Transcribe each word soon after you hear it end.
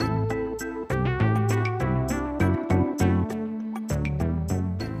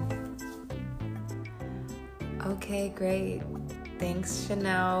Okay, great. Thanks,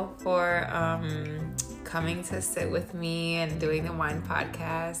 Chanel, for coming to sit with me and doing the wine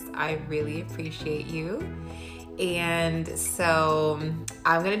podcast. I really appreciate you. And so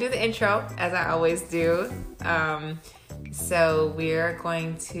I'm going to do the intro as I always do. So we're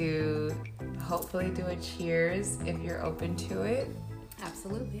going to hopefully do a cheers if you're open to it.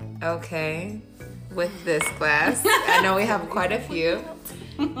 Absolutely. Okay. With this glass. I know we have quite a few.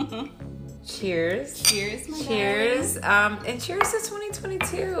 Cheers. Cheers, my Cheers. And cheers to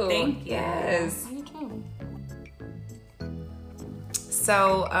 2022. Thank you. Yes. Thank you.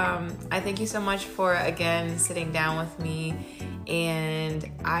 So I thank you so much for, again, sitting down with me.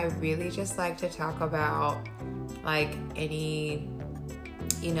 And I really just like to talk about, like, any,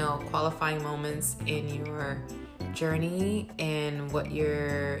 qualifying moments in your journey and what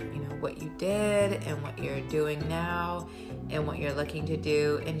what you did and what you're doing now and what you're looking to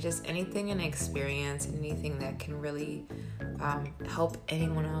do, and just anything in experience, anything that can really help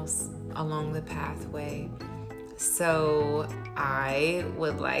anyone else along the pathway. So I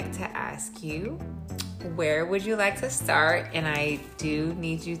would like to ask you, where would you like to start? And I do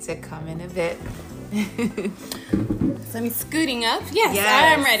need you to come in a bit. So I'm scooting up. Yes,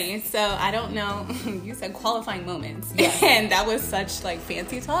 I am ready. So I don't know. You said qualifying moments. Yes. And that was such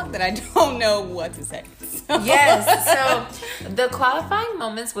fancy talk that I don't know what to say. So. Yes. So the qualifying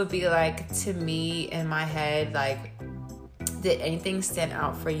moments would be to me in my head, did anything stand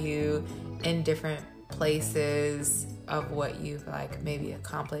out for you in different places of what you've maybe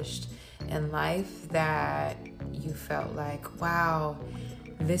accomplished in life that you felt wow,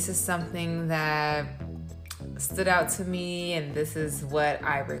 this is something that stood out to me, and this is what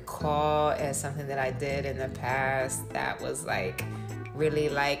I recall as something that I did in the past that was really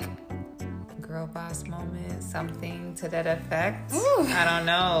girl boss moment, something to that effect. Ooh. I don't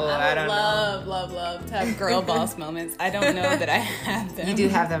know. I don't know. Love to have girl boss moments. I don't know that I have them. You do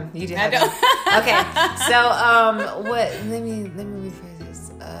have them. You do have them. Okay. So, what? Let me rephrase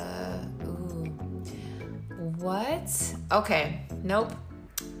this. What? Okay. Nope.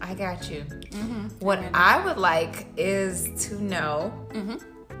 I got you. Mm-hmm. What I would like is to know,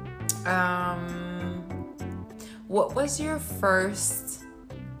 what was your first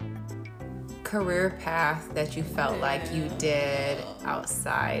career path that you felt like you did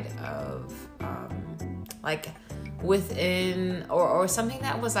outside of, within, or something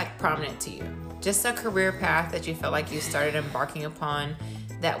that was prominent to you? Just a career path that you felt like you started embarking upon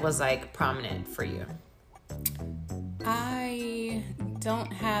that was prominent for you. I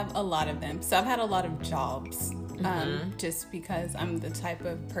don't have a lot of them. So I've had a lot of jobs, just because I'm the type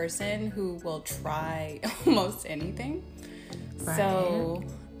of person who will try almost anything. Right. So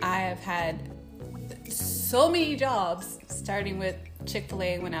I have had so many jobs, starting with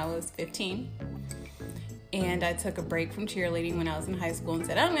Chick-fil-A when I was 15. And I took a break from cheerleading when I was in high school and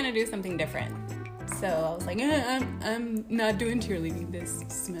said, I'm going to do something different. So I was I'm not doing cheerleading this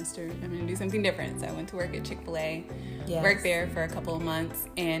semester. I'm going to do something different. So I went to work at Chick-fil-A, worked there for a couple of months.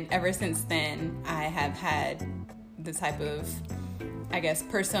 And ever since then, I have had the type of,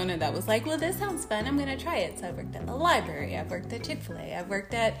 persona that was well, this sounds fun. I'm going to try it. So I worked at the library. I've worked at Chick-fil-A. I've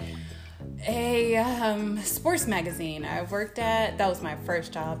worked at a sports magazine. That was my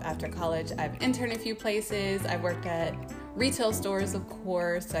first job after college. I've interned a few places. I've worked at retail stores, of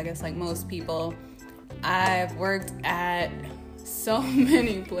course, I guess most people. I've worked at so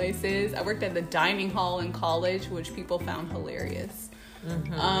many places. I worked at the dining hall in college, which people found hilarious.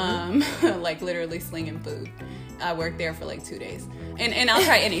 Literally slinging food. I worked there for 2 days. And I'll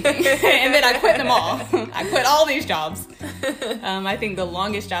try anything. And then I quit them all. I quit all these jobs. I think the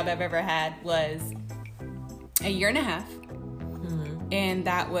longest job I've ever had was a year and a half. And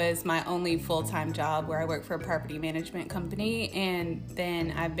that was my only full-time job, where I worked for a property management company. And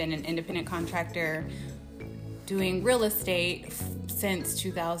then I've been an independent contractor doing real estate since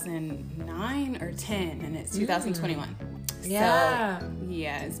 2009 or 10, and it's 2021. Yeah. So,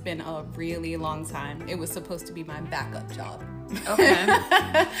 yeah, it's been a really long time. It was supposed to be my backup job. Okay.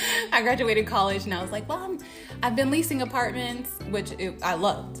 I graduated college and I was I've been leasing apartments, which I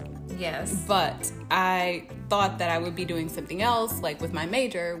loved. Yes. But I thought that I would be doing something else, with my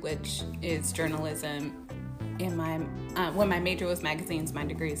major, which is journalism. And when my major was magazines, my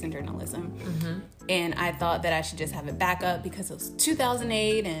degree is in journalism. And I thought that I should just have it back up because it was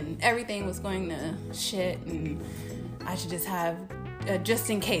 2008 and everything was going to shit, and I should just have a just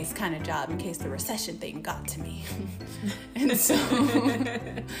in case kind of job in case the recession thing got to me. And so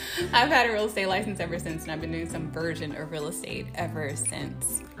I've had a real estate license ever since, and I've been doing some version of real estate ever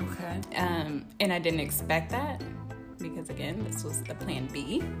since. Okay. And I didn't expect that because, again, this was the plan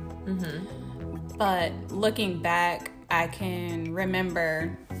B. But looking back, I can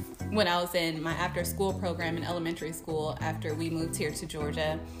remember when I was in my after school program in elementary school after we moved here to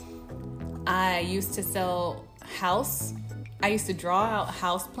Georgia, I used to sell I used to draw out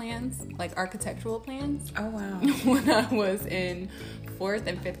house plans, like architectural plans. Oh, wow. When I was in 4th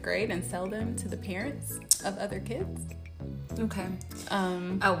and 5th grade and sell them to the parents of other kids. Okay.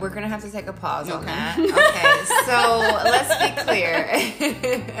 We're going to have to take a pause on Okay. that. Okay. So let's be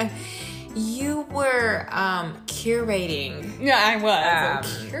clear. You were curating. Yeah, I was.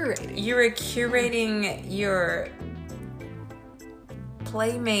 Curating. You were curating your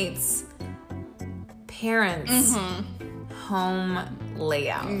playmates' parents' home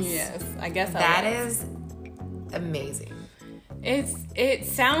layouts. Yes, I guess That is amazing. It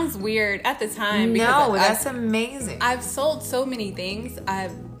sounds weird at the time. No, that's amazing. I've sold so many things.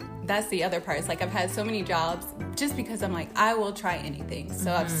 That's the other part. It's like I've had so many jobs just because I'm like, I will try anything.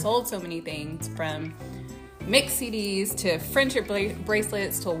 So I've sold so many things, from mix CDs to friendship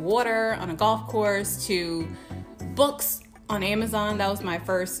bracelets to water on a golf course to books on Amazon. That was my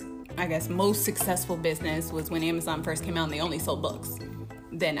first, I guess, most successful business, was when Amazon first came out and they only sold books.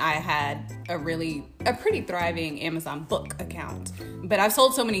 Then I had a pretty thriving Amazon book account. But I've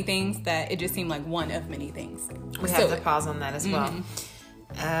sold so many things that it just seemed like one of many things. We have to pause on that as well.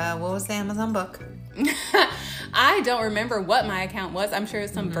 What was the Amazon book? I don't remember what my account was. I'm sure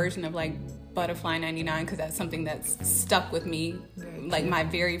it's some version of like Butterfly 99, because that's something that's stuck with me. Like my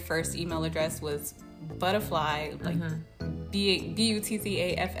very first email address was Butterfly, like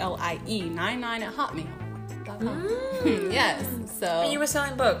BUTTFLIE99@hotmail.com. Yes. So And you were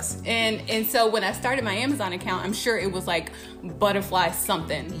selling books. And so when I started my Amazon account, I'm sure it was like Butterfly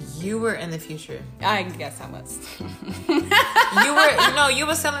something. You were in the future. I guess I was. You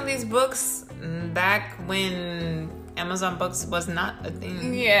were selling these books back when Amazon Books was not a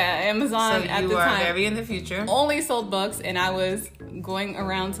thing. Yeah, Amazon at the So you are time very in the future. only sold books, and I was going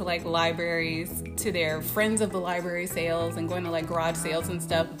around to like libraries, to their Friends of the Library sales, and going to like garage sales and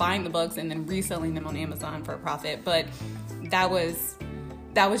stuff, buying the books and then reselling them on Amazon for a profit. But that was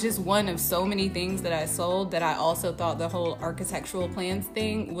just one of so many things that I sold, that I also thought the whole architectural plans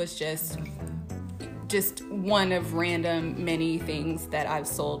thing was just one of random many things that I've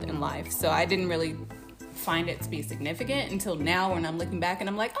sold in life. So I didn't really find it to be significant until now, when I'm looking back and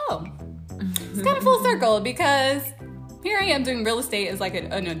I'm like, oh, it's kind of full circle, because here I am doing real estate as like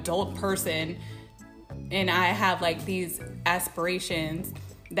an adult person, and I have like these aspirations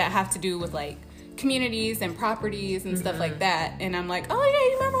that have to do with like communities and properties and stuff like that, and I'm like, oh yeah,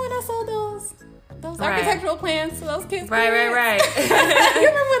 you remember when I sold those architectural plans to those kids? Right. You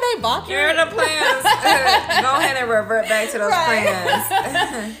remember when they bought Here are the plans. Go ahead and revert back to those plans.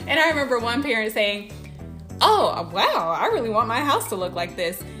 And I remember one parent saying, oh, wow, I really want my house to look like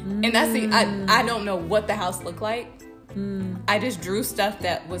this. And that's I don't know what the house looked like. I just drew stuff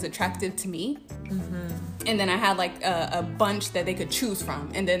that was attractive to me. And then I had like a bunch that they could choose from.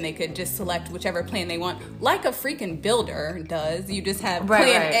 And then they could just select whichever plan they want. Like a freaking builder does. You just have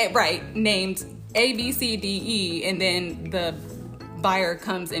plan A, named A, B, C, D, E. And then the buyer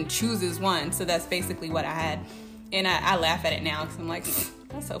comes and chooses one. So that's basically what I had. And I laugh at it now because I'm like,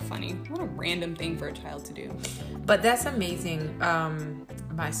 that's so funny. What a random thing for a child to do. But that's amazing.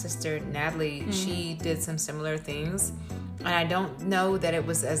 My sister, Natalie, she did some similar things. And I don't know that it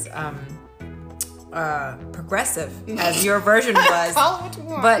was as progressive as your version was. Call it what you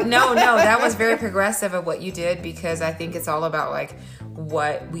want. But no, that was very progressive of what you did, because I think it's all about like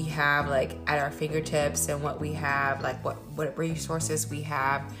what we have like at our fingertips, and what we have, like what resources we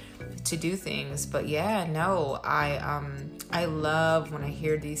have to do things. But yeah, no, I love when I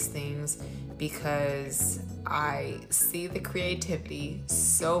hear these things, because I see the creativity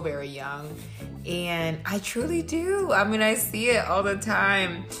so very young, and I truly do. I mean, I see it all the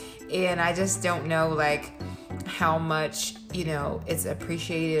time, and I just don't know like how much, it's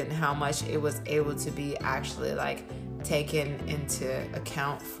appreciated, and how much it was able to be actually like taken into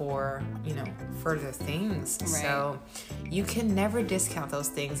account for, further things. Right. So you can never discount those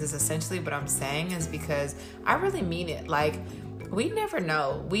things, is essentially what I'm saying, is because I really mean it. Like, we never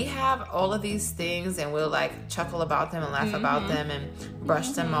know. We have all of these things, and we'll like chuckle about them and laugh about them and brush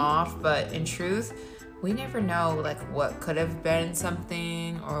them off. But in truth, we never know like what could have been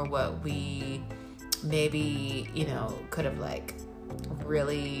something, or what we maybe, could have like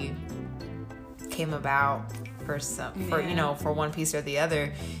really came about for for one piece or the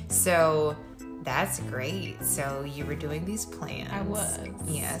other. So that's great. So you were doing these plans. I was.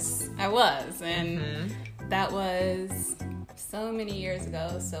 Yes. I was. And that was so many years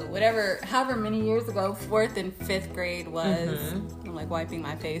ago. So however many years ago, 4th and 5th grade was. I'm like wiping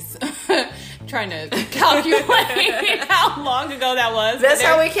my face, trying to calculate how long ago that was. That's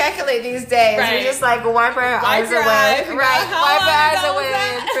how we calculate these days. Right. We just like wipe our eyes away. Right. Wipe our eyes away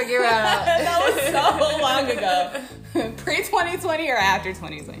and figure out. That was so long ago. Pre-2020 or after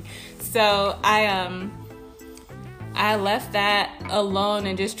 2020. So I left that alone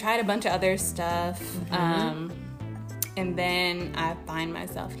and just tried a bunch of other stuff. And then I find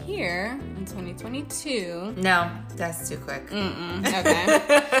myself here in 2022. No, that's too quick. Okay.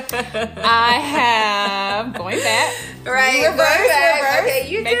 I have going back. Right, reverse. Okay,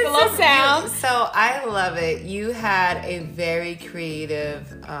 you make did a little sound. So I love it. You had a very creative,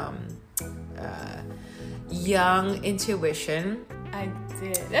 young intuition. I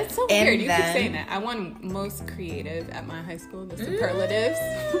did. That's so weird. You keep saying that. I won most creative at my high school. The superlatives.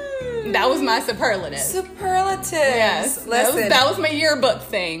 That was my superlative. Superlatives. Yes. Listen, that was my yearbook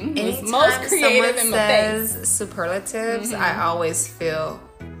thing. It was anytime most creative in someone my face. says superlatives, I always feel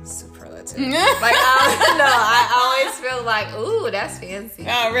superlative. I always feel like, ooh, that's fancy.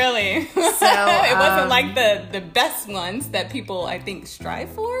 Oh, really? So it wasn't like the best ones that people, I think, strive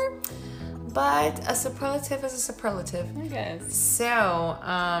for. But a superlative is a superlative. I guess. So,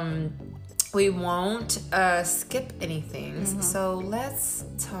 we won't skip anything. So let's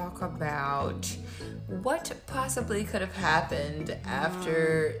talk about what possibly could have happened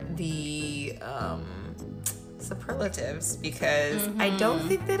after the superlatives, because I don't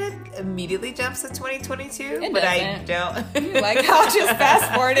think that it immediately jumps to 2022. It but doesn't. I don't. Like how I just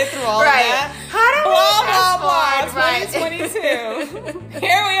fast forwarded through all of that. How do we blah, blah, blah. 2022.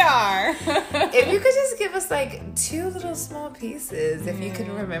 Here we are. If you could just give us like 2 little small pieces, if you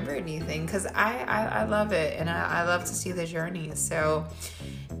can remember anything, because I love it and I love to see the journey. So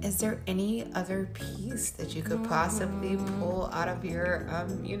is there any other piece that you could possibly pull out of your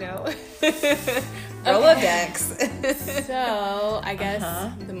Rolodex? So I guess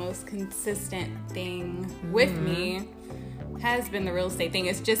the most consistent thing with me has been the real estate thing.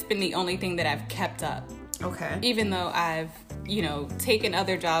 It's just been the only thing that I've kept up. Okay. Even though I've, taken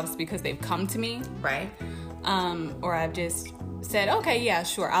other jobs because they've come to me. Right. Or I've just said, okay, yeah,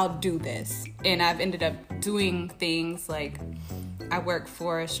 sure, I'll do this. And I've ended up doing things like I work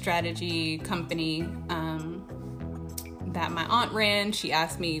for a strategy company that my aunt ran. She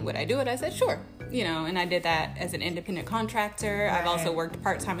asked me would I do it. I said, sure. And I did that as an independent contractor. Right. I've also worked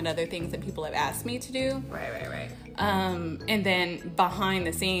part-time in other things that people have asked me to do. Right. And then behind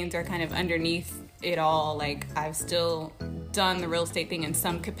the scenes or kind of underneath it all, like I've still done the real estate thing in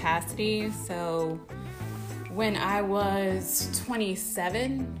some capacity. So when I was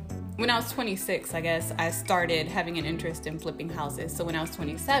 26, I guess, I started having an interest in flipping houses. So when I was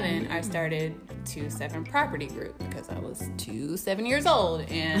 27, I started 27 Property Group because I was 27 years old.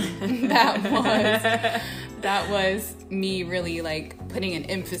 And that was me really like putting an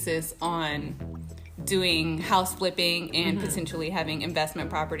emphasis on doing house flipping and potentially having investment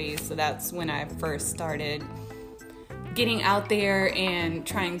properties. So that's when I first started getting out there and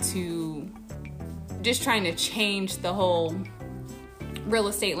trying to change the whole real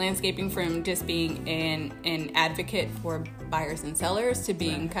estate landscaping from just being an advocate for buyers and sellers to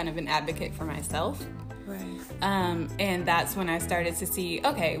being kind of an advocate for myself. Right. And that's when I started to see,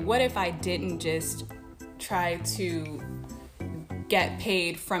 okay, what if I didn't just try to get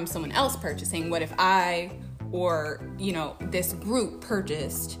paid from someone else purchasing? What if I or, this group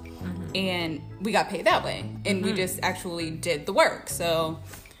purchased and we got paid that way and we just actually did the work? So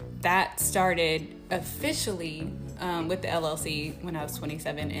that started officially with the LLC when I was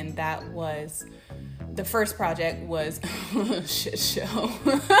 27, and that was the first project was a shit show.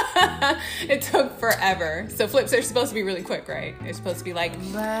 It took forever. So flips are supposed to be really quick, right? They're supposed to be like,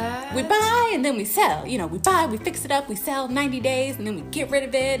 we buy and then we sell. We buy, we fix it up, we sell 90 days, and then we get rid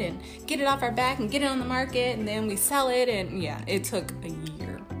of it and get it off our back and get it on the market, and then we sell it, and it took a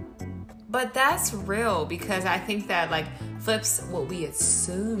year. But that's real, because I think that like flips, what we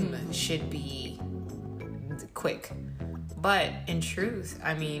assume should be quick. But in truth,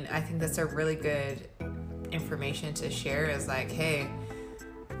 I think that's a really good information to share, is like, hey,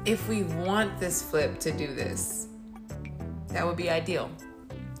 if we want this flip to do this, that would be ideal.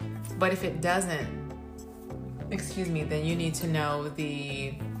 But if it doesn't, then you need to know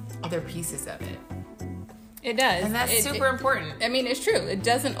the other pieces of it. It does. And that's super important. It's true. It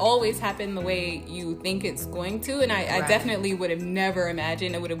doesn't always happen the way you think it's going to. And I definitely would have never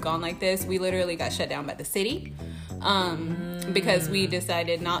imagined it would have gone like this. We literally got shut down by the city because we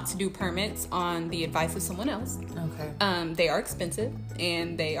decided not to do permits on the advice of someone else. Okay. They are expensive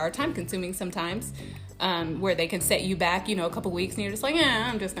and they are time consuming sometimes. where they can set you back, a couple weeks, and you're just like,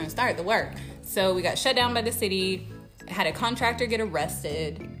 I'm just going to start the work. So we got shut down by the city, had a contractor get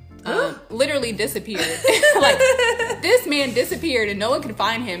arrested, literally disappeared. Like, this man disappeared and no one could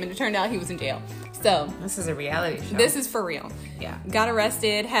find him, and it turned out he was in jail. So this is a reality show. This is for real. Yeah. Got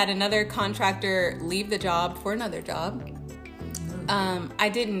arrested, had another contractor leave the job for another job. I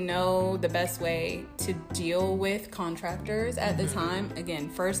didn't know the best way to deal with contractors at the time. Again,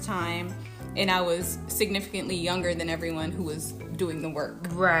 first time, and I was significantly younger than everyone who was doing the work.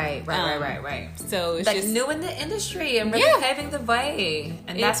 Right. So it's like just new in the industry and really paving the way,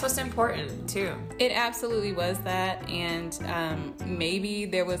 and that's what's important too. It absolutely was that, and maybe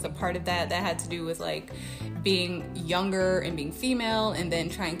there was a part of that had to do with like being younger and being female, and then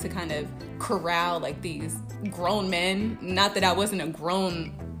trying to kind of corral like these grown men. Not that I wasn't a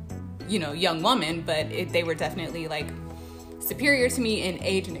grown, young woman, but they were definitely like superior to me in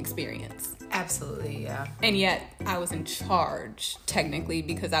age and experience. Absolutely, yeah. And yet I was in charge technically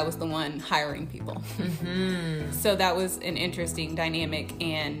because I was the one hiring people. Mm-hmm. So that was an interesting dynamic,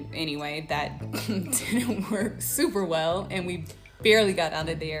 and anyway, that didn't work super well, and we barely got out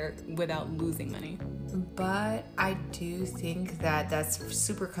of there without losing money. But I do think that that's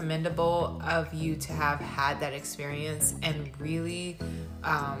super commendable of you to have had that experience and really,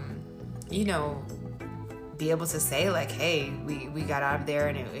 be able to say like, hey, we got out of there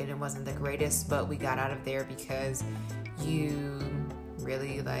and it wasn't the greatest, but we got out of there because you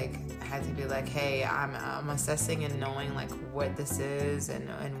really like had to be like, hey, I'm assessing and knowing like what this is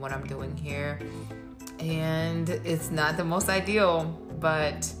and what I'm doing here, and it's not the most ideal,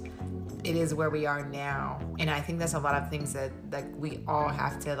 but it is where we are now. And I think that's a lot of things that like we all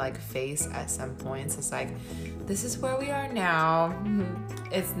have to like face at some points. It's like, this is where we are now.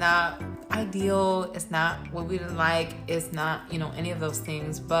 It's not ideal, it's not what we like, it's not any of those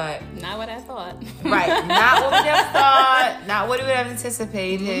things, but not what I thought. Right, not what we would have thought, not what we would have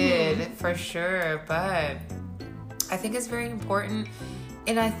anticipated, for sure. But I think it's very important,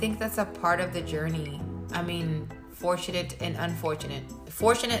 and I think that's a part of the journey. I mean, fortunate and unfortunate.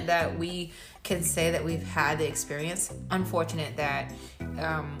 Fortunate that we can say that we've had the experience. Unfortunate that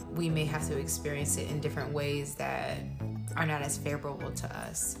we may have to experience it in different ways that are not as favorable to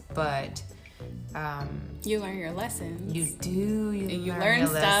us. But you learn your lessons. You do. You learn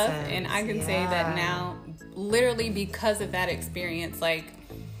stuff. Lessons. And I can say that now, literally because of that experience, like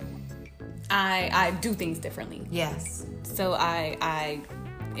I do things differently. Yes. So I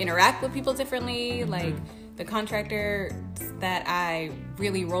interact with people differently. Mm-hmm. Like, the contractors that I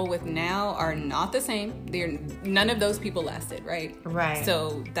really roll with now are not the same. None of those people lasted, right? Right.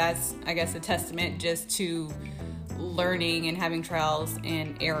 So that's, I guess, a testament just to learning and having trials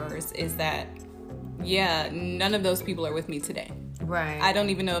and errors, is that, none of those people are with me today. Right. I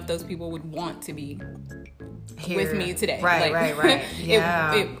don't even know if those people would want to be here with me today. Right, like, right.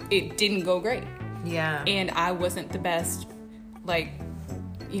 Yeah. It didn't go great. Yeah. And I wasn't the best, like,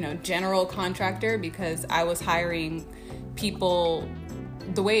 general contractor, because I was hiring people.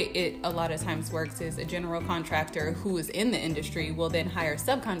 The way it a lot of times works is a general contractor who is in the industry will then hire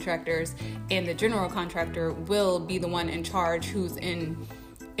subcontractors, and the general contractor will be the one in charge who's in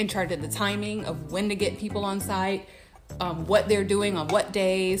charge of the timing of when to get people on site, what they're doing on what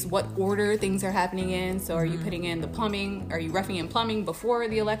days, what order things are happening in. So are you putting in the plumbing? Are you roughing in plumbing before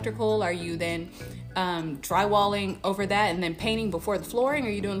the electrical? Are you then drywalling over that and then painting before the flooring? Are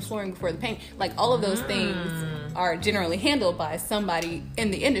you doing the flooring before the paint? Like, all of those things are generally handled by somebody in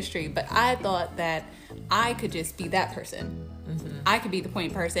the industry. But I thought that I could just be that person. Mm-hmm. I could be the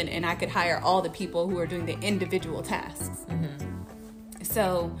point person, and I could hire all the people who are doing the individual tasks. Mm-hmm.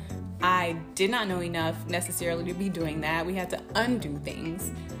 So I did not know enough necessarily to be doing that. We had to undo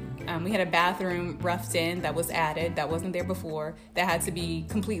things. We had a bathroom roughed in that was added, that wasn't there before, that had to be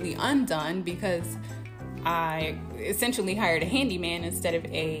completely undone because I essentially hired a handyman instead of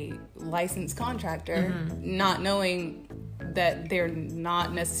a licensed contractor, not knowing that they're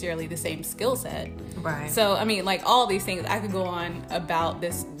not necessarily the same skill set. Right. So, I mean, like, all these things, I could go on about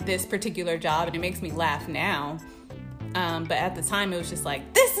this particular job, and it makes me laugh now. But at the time, it was just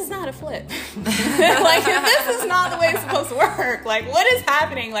like, this is not a flip. Like, this is not the way it's supposed to work. Like, what is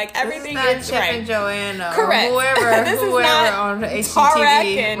happening? Like, everything is Chip right. And Joanna, correct. Or whoever this is not on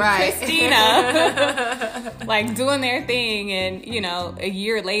HGTV, and right. Christina, like, doing their thing, and a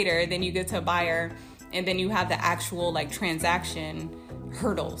year later, then you get to a buyer, and then you have the actual like transaction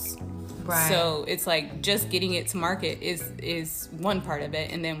hurdles. Right. So it's like just getting it to market is one part of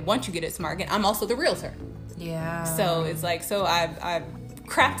it, and then once you get it to market, I'm also the realtor. Yeah. So it's like, so I've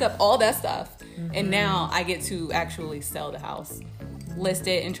cracked up all that stuff, and now I get to actually sell the house, list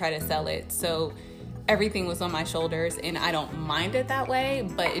it, and try to sell it. So everything was on my shoulders, and I don't mind it that way,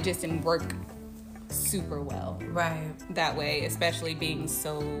 but it just didn't work super well that way, especially being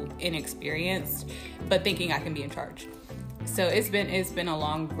so inexperienced, but thinking I can be in charge. So it's been a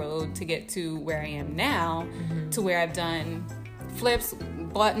long road to get to where I am now, to where I've done flips,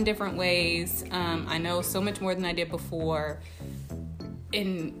 bought in different ways. I know so much more than I did before.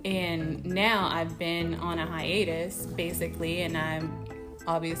 And now I've been on a hiatus, basically, and I'm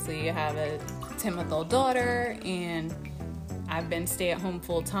obviously have a 10-month-old daughter, and I've been stay-at-home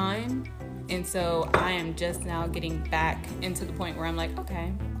full-time. And so I am just now getting back into the point where I'm like,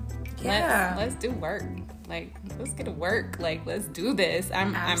 okay, let's do work. Like, let's get to work. Like, let's do this.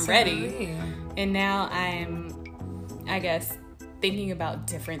 I'm ready. And now I'm, I guess, thinking about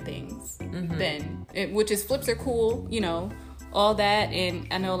different things which is flips are cool, you know, all that. And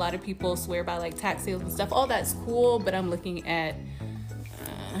I know a lot of people swear by like tax sales and stuff. All that's cool, but I'm looking at,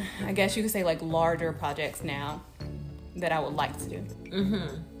 I guess you could say like larger projects now that I would like to do.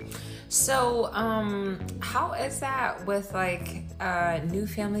 So, how is that with like new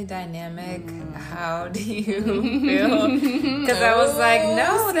family dynamic? How do you feel? Because I was like,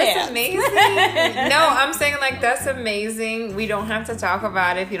 no, that's amazing. No, I'm saying like that's amazing. We don't have to talk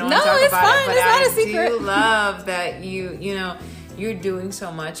about it if you don't want to talk about it. But I do love that you know, you're doing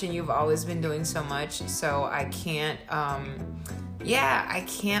so much and you've always been doing so much. So I can't, I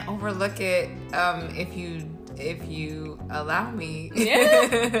can't overlook it. If you allow me.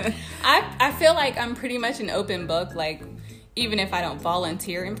 I feel like I'm pretty much an open book. Like, even if I don't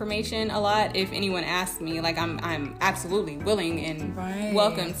volunteer information a lot, if anyone asks me, like, I'm absolutely willing and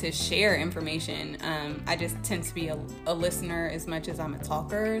welcome to share information. I just tend to be a listener as much as I'm a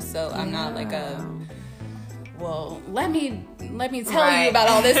talker. So I'm not like well, let me tell you about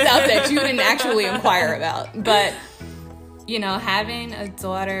all this stuff that you didn't actually inquire about. But, you know, having a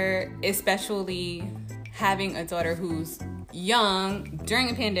daughter, especially having a daughter who's young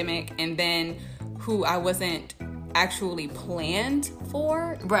during a pandemic, and then who I wasn't actually planned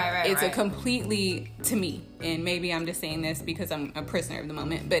for. It's a completely, to me, and maybe I'm just saying this because I'm a prisoner of the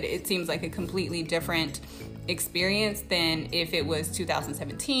moment, but it seems like a completely different experience than if it was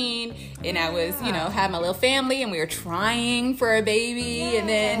 2017 and I was, you know, had my little family and we were trying for a baby, and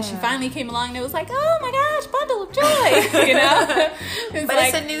then she finally came along and it was like, oh my gosh, bundle of joy, you know.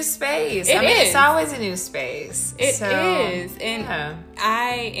 It's a new space. It's always a new space. It is, and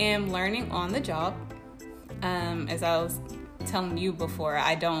I am learning on the job. As I was telling you before,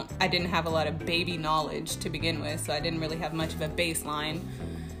 I didn't have a lot of baby knowledge to begin with, so I didn't really have much of a baseline.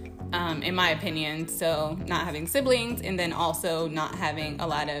 In my opinion. So not having siblings, and then also not having a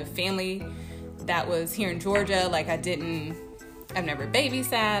lot of family that was here in Georgia. Like, I've never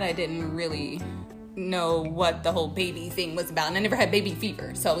babysat. I didn't really know what the whole baby thing was about. And I never had baby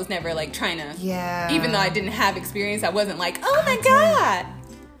fever. So I was never like trying to, even though I didn't have experience, I wasn't like, oh my God.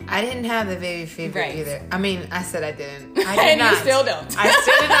 I didn't have the baby fever either. I mean, I said I didn't. I did not. You still don't. I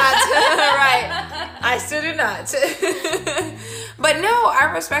still did not. I still did not. But no,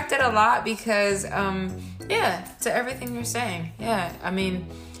 I respect it a lot because, to everything you're saying. Yeah, I mean,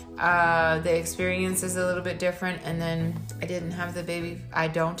 the experience is a little bit different, and then I don't have the baby fever.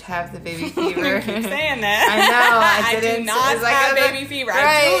 You keep saying that. I know. I didn't. Do not have baby fever.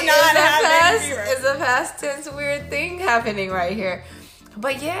 I do not have baby fever. It's a past tense weird thing happening right here.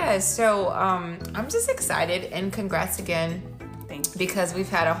 But yeah, so I'm just excited, and congrats again. Thanks. Because we've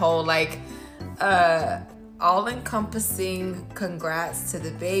had a whole like all-encompassing congrats to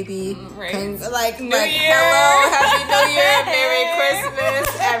the baby. New Year. Hello, Happy New Year, Merry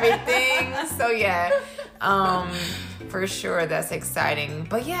Christmas, everything. So yeah, for sure that's exciting.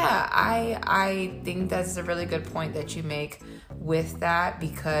 But yeah, I think that's a really good point that you make with that,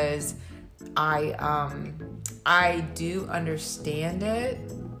 because I do understand it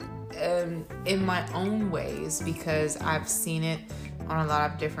in my own ways, because I've seen it on a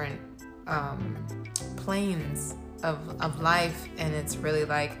lot of different planes of life, and it's really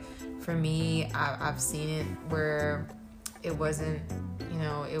like, for me, I've seen it where it wasn't, you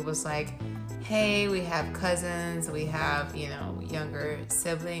know, it was like, hey, we have cousins, we have, you know, younger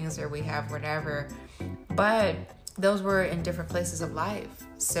siblings, or we have whatever, but those were in different places of life.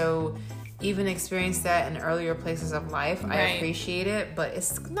 So even experienced that in earlier places of life. I appreciate it, but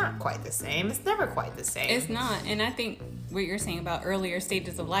it's not quite the same. It's never quite the same. It's not. And I think what you're saying about earlier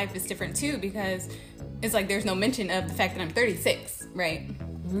stages of life is different too, because it's like there's no mention of the fact that I'm 36, right?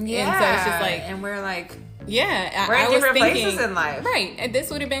 Yeah. And so it's just like, and we're like, yeah, we're in different places in life. Right. And this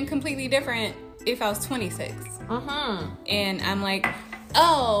would have been completely different if I was 26. Mm-hmm. And I'm like,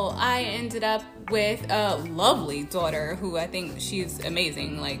 Oh, I ended up with a lovely daughter who I think she's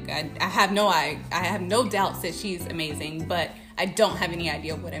amazing. Like I have no doubts that she's amazing, but I don't have any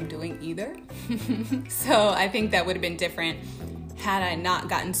idea what I'm doing either. So I think that would have been different had I not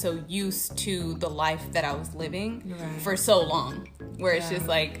gotten so used to the life that I was living for so long, where it's just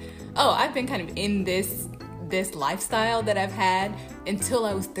like, oh, I've been kind of in this lifestyle that I've had until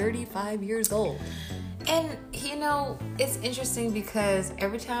I was 35 years old. And, you know, it's interesting because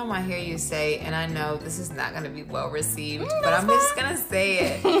every time I hear you say, and I know this is not going to be well received, but I'm just going to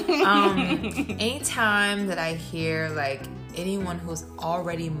say it. Anytime that I hear, like, anyone who's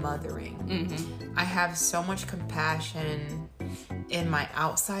already mothering, I have so much compassion in my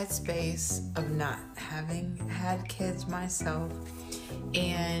outside space of not having had kids myself.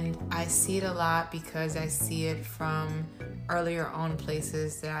 And I see it a lot because I see it from earlier on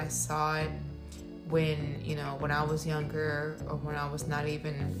places that I saw it when, you know, when I was younger or when I was not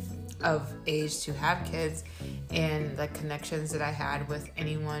even of age to have kids, and the connections that I had with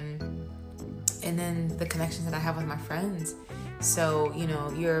anyone, and then the connections that I have with my friends. So, you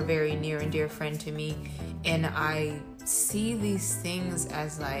know, you're a very near and dear friend to me, and I see these things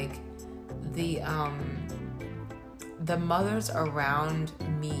as like the mothers around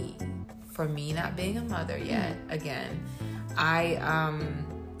me, for me not being a mother yet, again, I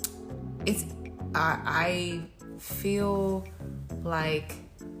feel like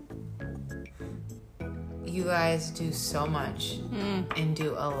you guys do so much and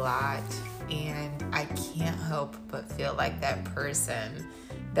do a lot, and I can't help but feel like that person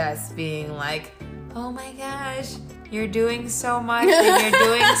that's being like, oh my gosh, you're doing so much and you're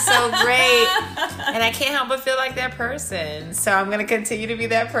doing so great, and I can't help but feel like that person. So I'm going to continue to be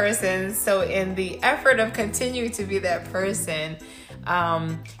that person. So in the effort of continuing to be that person,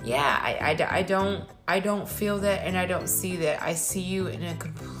 I don't feel that, and I don't see that. I see you in a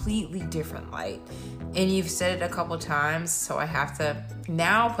completely different light, and you've said it a couple times, so I have to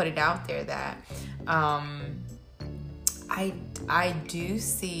now put it out there that I do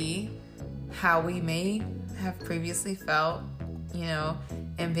see how we may have previously felt, you know,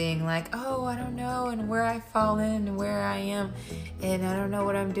 and being like, oh, I don't know, and where I fall in and where I am, and I don't know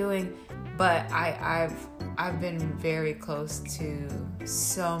what I'm doing. But I've been very close to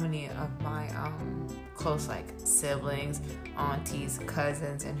so many of my close, like, siblings, aunties,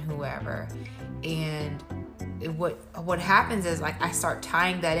 cousins, and whoever. And what happens is, like, I start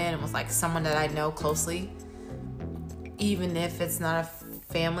tying that in with, like, someone that I know closely, even if it's not a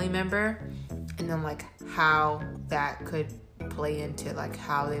family member, and then, like, how that could play into, like,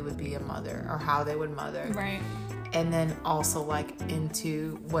 how they would be a mother or how they would mother. Right. And then also, like,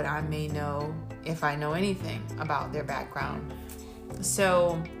 into what I may know, if I know anything about their background.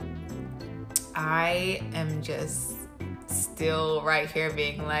 So I am just still right here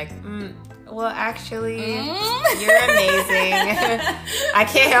being like, well, actually, you're amazing. I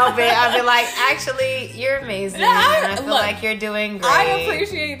can't help it. I'll be like, actually, you're amazing. And I feel like you're doing great. I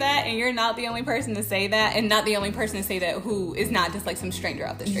appreciate that, and you're not the only person to say that, and not the only person to say that who is not just like some stranger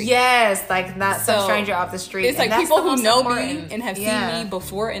off the street. Yes, like not some stranger off the street. It's like people who know me and have seen me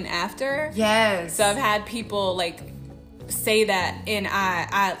before and after. Yes. So I've had people like say that, and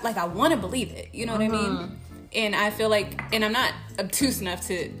I want to believe it. You know what I mean? And I feel like, and I'm not obtuse enough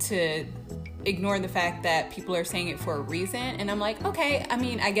to ignore the fact that people are saying it for a reason. And I'm like, okay, I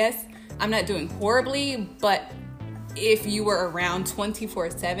mean, I guess I'm not doing horribly, but if you were around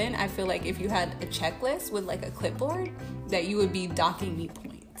 24/7, I feel like if you had a checklist with like a clipboard, that you would be docking me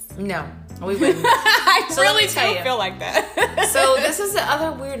points. No, we wouldn't. I really don't feel like that. So this is the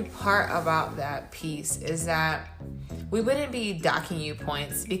other weird part about that piece, is that we wouldn't be docking you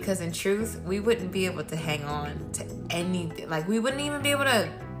points, because in truth, we wouldn't be able to hang on to anything. Like, we wouldn't even be able to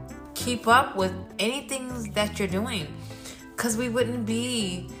keep up with anything that you're doing, because we wouldn't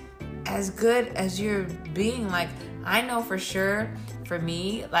be as good as you're being. Like, I know for sure, for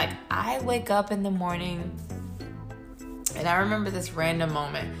me, like, I wake up in the morning, and I remember this random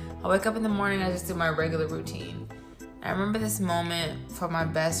moment. I wake up in the morning, I just do my regular routine. I remember this moment for my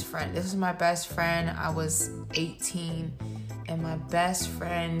best friend. This was my best friend. I was 18, and my best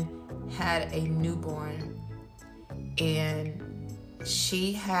friend had a newborn, and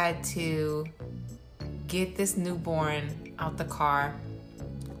she had to get this newborn out the car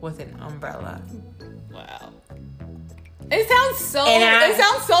with an umbrella. Wow. It sounds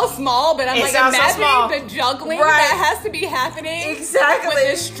so small, but I'm like imagining the juggling that has to be happening exactly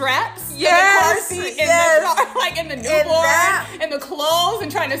with the straps, yes, in the car seat, in the car, like in the newborn, and the clothes, and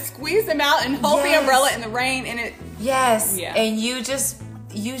trying to squeeze them out and hold the umbrella in the rain, and it. Yes, and you just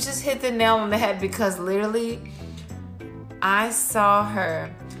hit the nail on the head, because literally, I saw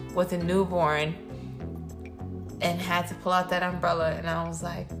her with a newborn and had to pull out that umbrella, and I was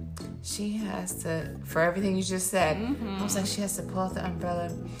like, she has to, for everything you just said, I was like, she has to pull out the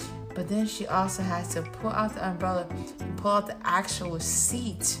umbrella, but then she also has to pull out the umbrella and pull out the actual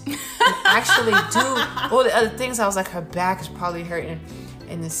seat and actually do all the other things. I was like, her back is probably hurting,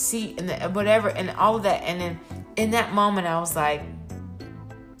 and the seat and the whatever and all of that. And then in that moment, I was like,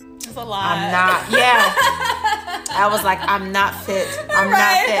 it's a lot. I'm not. Yeah. I was like, I'm not fit. I'm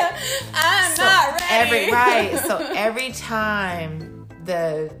not fit. I'm not ready. So every time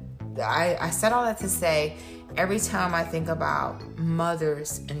I said all that to say, every time I think about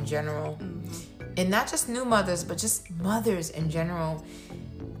mothers in general, and not just new mothers, but just mothers in general,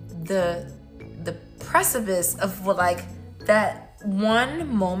 the precipice of like that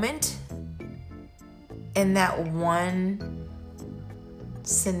one moment and that one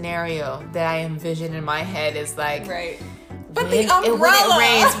scenario that I envision in my head is like, but the umbrella. When it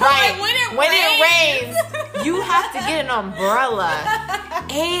rains, right? When it rains, you have to get an umbrella,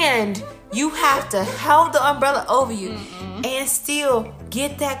 and you have to hold the umbrella over you, and still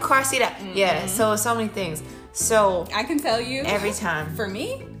get that car seat out. Yeah, so many things. So I can tell you, every time for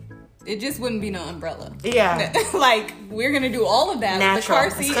me, it just wouldn't be no umbrella. Yeah, like we're gonna do all of that natural.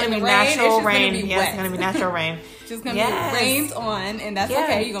 with the car seat. It's gonna and be the natural rain. It's gonna be natural rain. Just gonna be rains on, and that's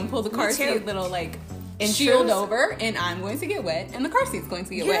okay. You're gonna pull the car seat little like shield over, and I'm going to get wet, and the car seat's going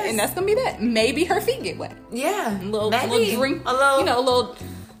to get wet, and that's gonna be that. Maybe her feet get wet. Yeah, a little drink, a little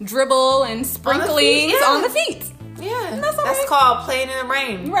dribble and sprinklings on the feet. Yeah, that's called playing in the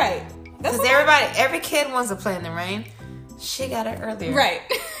rain. Right. Because every kid wants to play in the rain. She got it earlier. Right.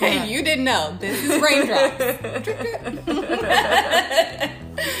 Yeah. You didn't know. This is raindrops.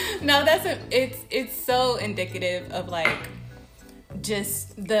 No, it's so indicative of like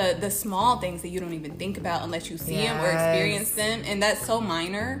just the small things that you don't even think about unless you see them or experience them, and that's so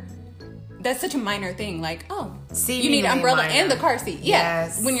minor. That's such a minor thing. Like, you need an umbrella and the car seat. Yeah.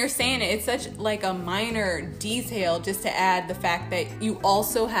 Yes. When you're saying it, it's such like a minor detail just to add the fact that you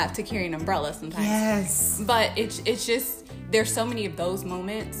also have to carry an umbrella sometimes. Yes. But it's just, there's so many of those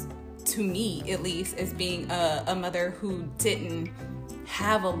moments, to me at least, as being a mother who didn't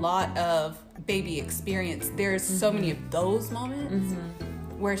have a lot of baby experience. There's so many of those moments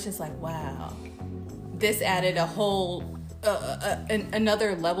where it's just like, wow, this added a whole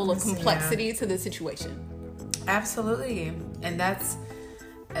another level of complexity to the situation. Absolutely. And that's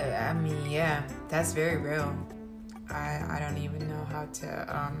that's very real. I don't even know how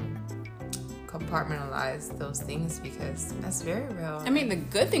to compartmentalize those things because that's very real. I mean, the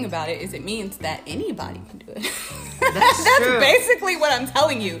good thing about it is it means that anybody can do it. That's true. Basically what I'm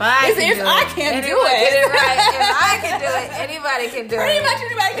telling you. If I can't do it, if I can do it, anybody can do it. Pretty much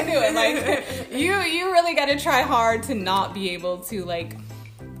anybody can do it. Like you really got to try hard to not be able to like,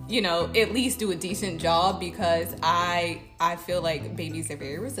 at least do a decent job, because I feel like babies are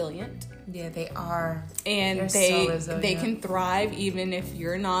very resilient. Yeah, they are. And they can thrive even if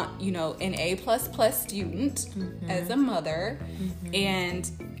you're not, an A++ student as a mother. And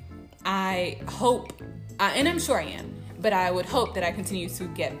I hope, and I'm sure I am, but I would hope that I continue to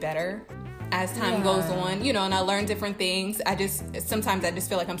get better as time goes on, and I learn different things. Sometimes I just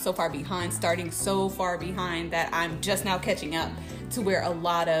feel like I'm so far behind, starting so far behind that I'm just now catching up to where a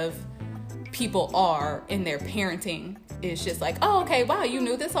lot of people are in their parenting. It's just like, oh, okay, wow, you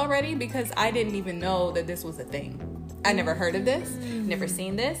knew this already? Because I didn't even know that this was a thing. I never heard of this, never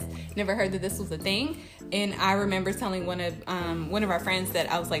seen this, never heard that this was a thing. And I remember telling one of our friends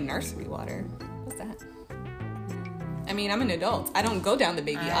that I was like, nursery water? What's that? I mean, I'm an adult. I don't go down the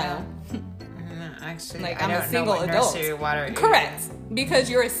baby aisle. Actually, like I'm a single adult. Nursery water Correct. Because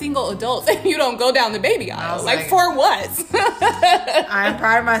you're a single adult and you don't go down the baby aisle. Like for what? I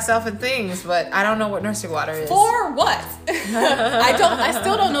pride myself in things, but I don't know what nursery water is. For what? I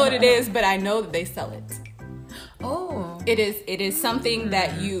still don't know what it is, but I know that they sell it. Oh. It is something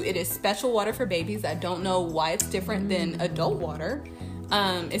that it is special water for babies. I don't know why it's different than adult water.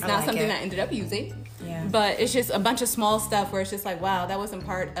 It's not something I ended up using. Yeah. But it's just a bunch of small stuff where it's just like, wow, that wasn't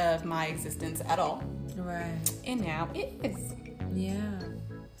part of my existence at all. Right. And now it is. Yeah.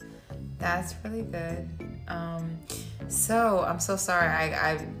 That's really good. So I'm so sorry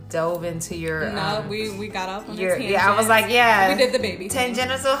I dove into your No, we got off on a tangent. Yeah, I was like, yeah. We did the baby.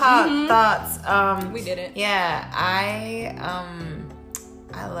 Tangential thoughts. We did it. Yeah, I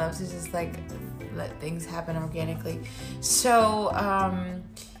love to just like let things happen organically. So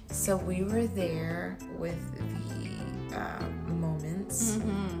we were there with the moments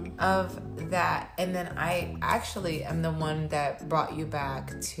of that, and then I actually am the one that brought you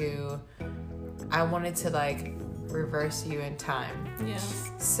back to. I wanted to like reverse you in time.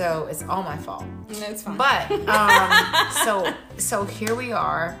 Yes. So it's all my fault. That's fine. But so here we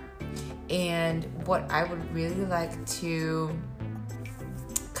are, and what I would really like to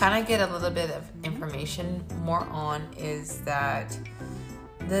kind of get a little bit of information more on is that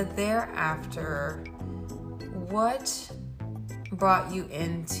the thereafter, what brought you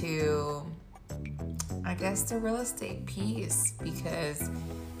into, I guess, the real estate piece, because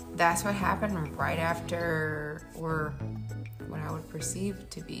that's what happened right after, or what I would perceive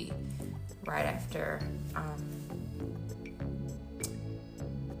to be right after,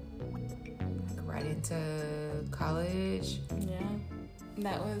 right into college. Yeah.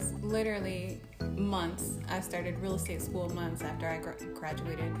 That was literally months. I started real estate school months after I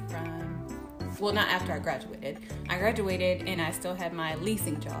graduated from, well, not after I graduated. I graduated and I still had my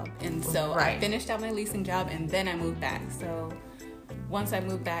leasing job. And so I finished out my leasing job and then I moved back. So once I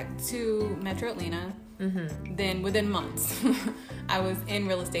moved back to Metro Atlanta, then within months, I was in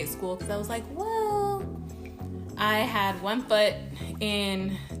real estate school because I was like, well, I had one foot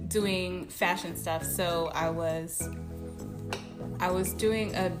in doing fashion stuff. So I was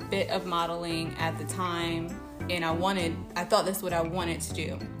doing a bit of modeling at the time, and I thought this is what I wanted to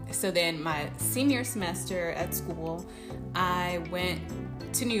do. So then my senior semester at school, I went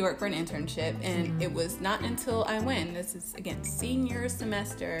to New York for an internship, and it was not until I went, this is again senior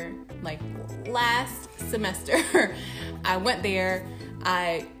semester, like last semester, I went there.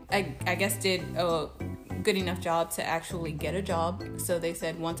 I guess did a good enough job to actually get a job. So they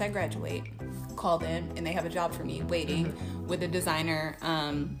said once I graduate, call them, and they have a job for me waiting with a designer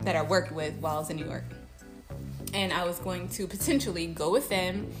that I worked with while I was in New York. And I was going to potentially go with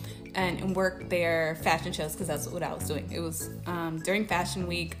them and work their fashion shows, because that's what I was doing. It was during Fashion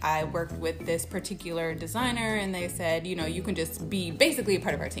Week, I worked with this particular designer, and they said, you can just be basically a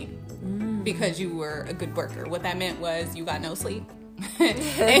part of our team because you were a good worker. What that meant was you got no sleep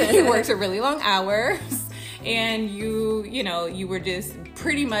and you worked a really long hours, and you were just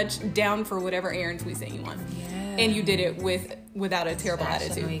pretty much down for whatever errands we sent you on. And you did it without a terrible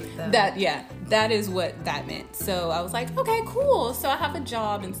attitude. Week, that is what that meant. So I was like, okay, cool. So I have a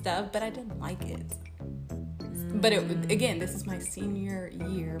job and stuff, but I didn't like it. But again, this is my senior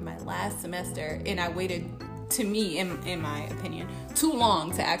year, my last semester, and I waited, to me, in my opinion, too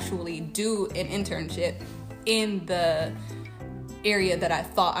long to actually do an internship in the area that I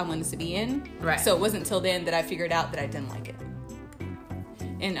thought I wanted to be in. Right. So it wasn't until then that I figured out that I didn't like it.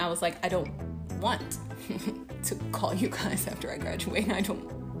 And I was like, I don't want to call you guys after I graduate. I don't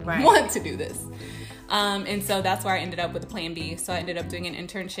want to do this. And so that's where I ended up with a plan B. So I ended up doing an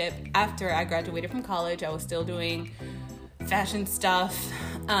internship after I graduated from college. I was still doing fashion stuff.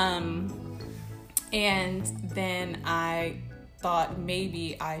 And then I thought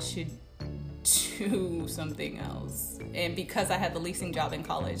maybe I should do something else. And because I had the leasing job in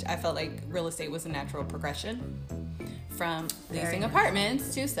college, I felt like real estate was a natural progression from leasing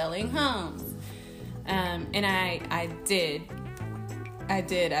apartments to selling homes. And I did,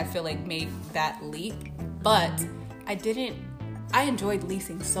 I feel like, make that leap, but I enjoyed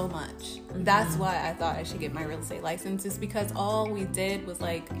leasing so much. That's why I thought I should get my real estate license, is because all we did was,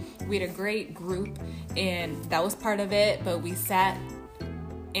 like, we had a great group, and that was part of it, but we sat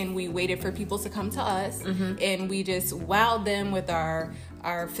and we waited for people to come to us, and we just wowed them with our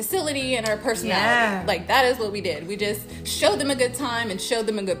facility and our personality. Like, that is what we did. We just showed them a good time and showed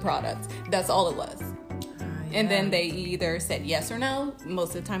them a good product. That's all it was. And then they either said yes or no.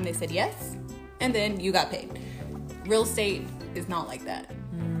 Most of the time they said yes, and then you got paid. Real estate is not like that.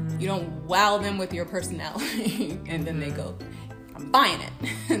 You don't wow them with your personality and then they go, I'm buying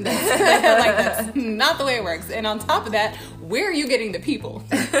it. That's not the way it works. And on top of that, where are you getting the people?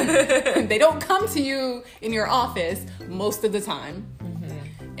 They don't come to you in your office most of the time.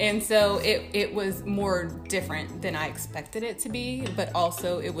 And so it was more different than I expected it to be, but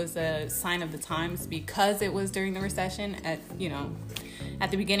also it was a sign of the times, because it was during the recession. At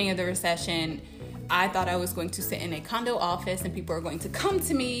the beginning of the recession, I thought I was going to sit in a condo office and people were going to come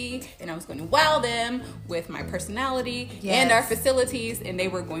to me and I was going to wow them with my personality and our facilities, and they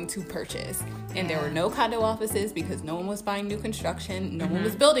were going to purchase. And there were no condo offices because no one was buying new construction, no one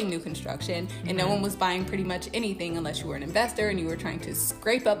was building new construction, and no one was buying pretty much anything unless you were an investor and you were trying to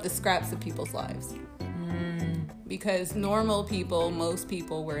scrape up the scraps of people's lives. Because normal people, most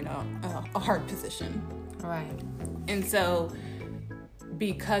people, were in a hard position. Right. And so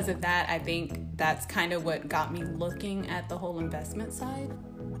because of that, I think that's kind of what got me looking at the whole investment side,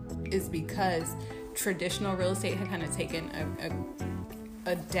 is because traditional real estate had kind of taken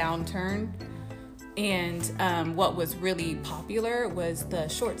a downturn And what was really popular was the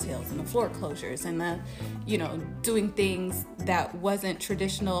short sales and the floor closures and the, doing things that wasn't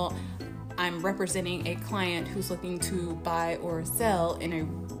traditional. I'm representing a client who's looking to buy or sell in a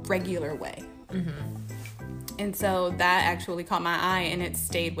regular way. And so that actually caught my eye, and it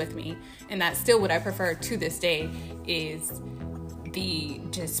stayed with me. And that's still what I prefer to this day, is the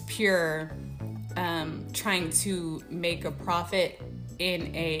just pure trying to make a profit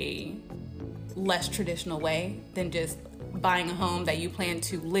in a less traditional way than just buying a home that you plan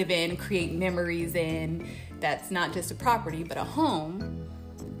to live in, create memories in. That's not just a property, but a home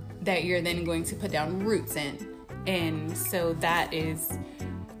that you're then going to put down roots in. And so that is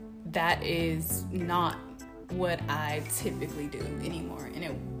not what I typically do anymore, and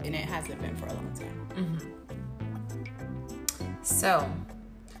it hasn't been for a long time. So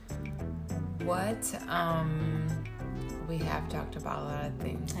what we have talked about a lot of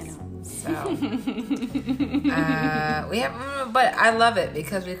things. I know. So we have, but I love it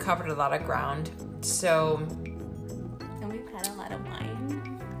because we covered a lot of ground. So And we've had a lot of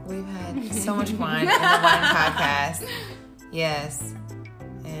wine. We've had so much wine in the wine podcast. Yes.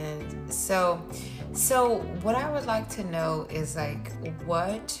 And so what I would like to know is, like,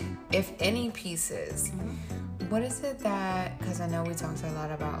 what, if any, pieces, what is it that, because I know we talked a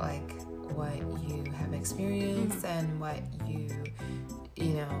lot about, like, what you have experienced and what you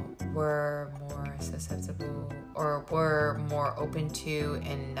were more susceptible or were more open to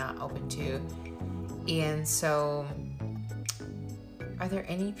and not open to. And so are there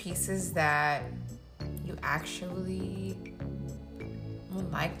any pieces that you actually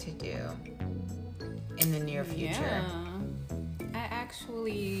would like to do in the near future? Yeah. I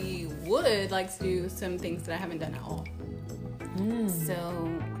actually would like to do some things that I haven't done at all.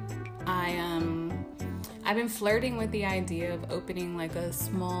 So I've been flirting with the idea of opening like a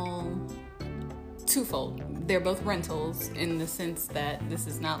small twofold. They're both rentals in the sense that this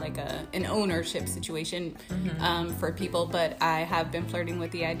is not like an ownership situation for people, but I have been flirting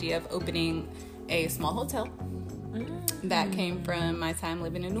with the idea of opening a small hotel. That came from my time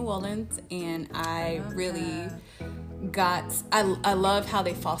living in New Orleans, and I really I love how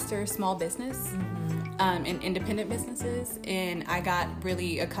they foster small business and independent businesses, and I got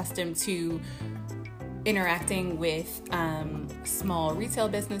really accustomed to interacting with small retail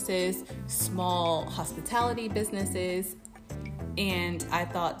businesses, small hospitality businesses, and I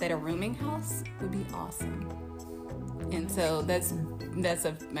thought that a rooming house would be awesome. And so that's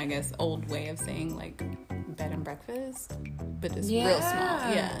a, I guess, old way of saying like bed and breakfast, but just real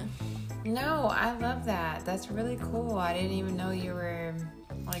small. Yeah. No, I love that. That's really cool. I didn't even know you were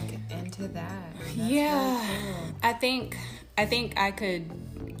like into that. That's really cool. I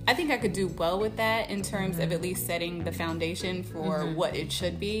think I could do well with that in terms of at least setting the foundation for what it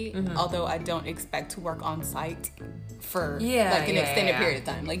should be. Although I don't expect to work on site for like an extended period of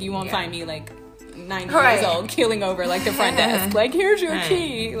time. Like you won't find me like 90 years old keeling over like the front desk. Like, here's your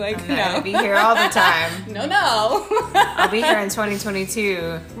key. Like, I'm not gonna be here all the time. No. I'll be here in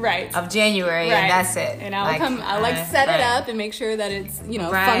 2022. Right. Of January, and that's it. And I'll set it up and make sure that it's,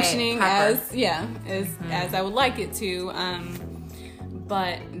 functioning proper. as I would like it to.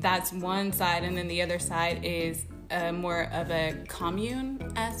 But that's one side, and then the other side is more of a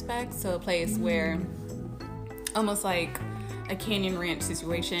commune aspect. So a place where almost like a Canyon Ranch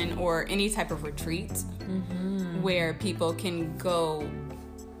situation or any type of retreat where people can go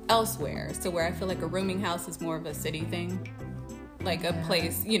elsewhere. So where I feel like a rooming house is more of a city thing, like a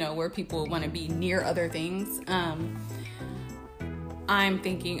place, where people want to be near other things. I'm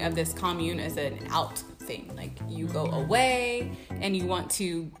thinking of this commune as an out thing. Like you go away and you want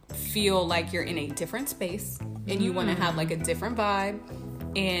to feel like you're in a different space and you want to have like a different vibe.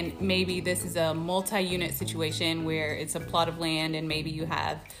 And maybe this is a multi-unit situation where it's a plot of land and maybe you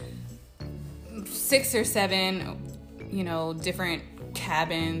have 6 or 7, different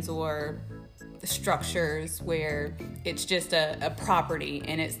cabins or structures where it's just a property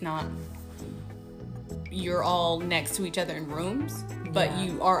and it's not, you're all next to each other in rooms, but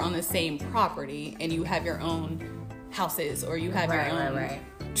you are on the same property and you have your own houses or you have your own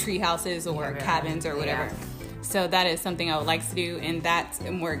tree houses or cabins or whatever. Yeah. So that is something I would like to do, and that's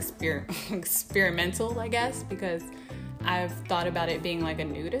more experimental, I guess, because I've thought about it being like a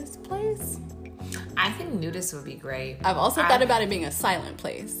nudist place. I think nudist would be great. I've also thought about it being a silent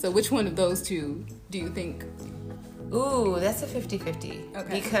place. So which one of those two do you think? Ooh, that's a 50-50.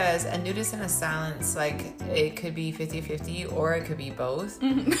 Okay. Because a nudist and a silence, like, it could be 50-50 or it could be both.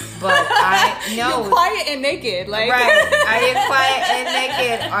 But You're quiet and naked. Like. Right. Are you quiet and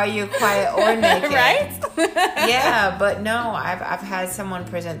naked? Are you quiet or naked? Right? Yeah, but no, I've had someone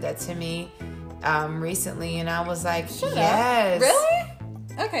present that to me recently, and I was like, Shut yes. up.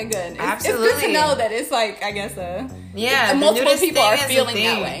 Really? Okay, good. Absolutely. It's good to know that it's like, I guess, multiple nudist people thing are is a feeling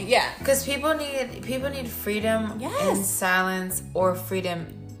that thing. way. Yeah. Because people need freedom Yes. and silence, or freedom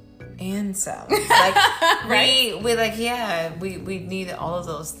and silence. Like Right. we need all of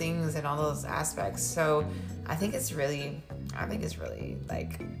those things and all those aspects. So I think it's really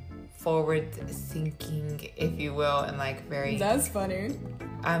like forward thinking, if you will, and like very. That's funny.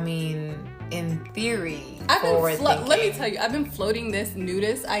 I mean, in theory, Let me tell you, I've been floating this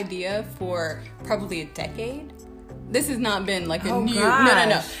nudist idea for probably a decade. This has not been like a new. Gosh.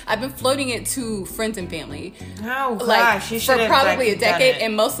 No. I've been floating it to friends and family. Oh gosh, Like you should for have probably like, a decade, done it.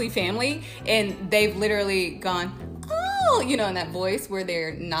 and mostly family, and they've literally gone, oh, you know, in that voice where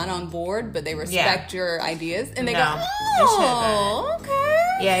they're not on board, but they respect your ideas, and they go, oh, okay.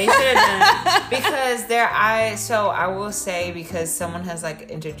 Yeah, you should have done it. Because I will say, because someone has like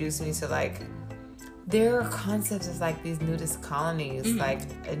introduced me to like, there are concepts of like these nudist colonies, like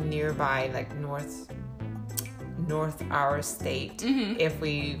a nearby, like north our state, if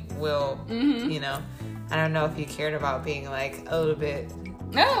we will, you know. I don't know if you cared about being like a little bit.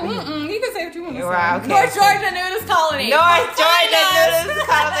 No, you can say what you want to say. Right, okay, North Georgia nudist colony. North Georgia nudist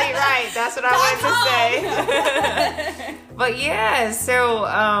colony, right? That's what I meant to say. But yeah, so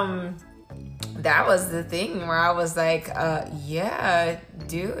that was the thing where I was like, yeah,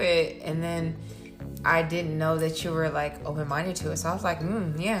 do it. And then I didn't know that you were like open-minded to it, so I was like,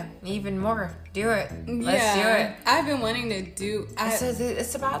 yeah, even more, do it. Let's do it. I've been wanting to do.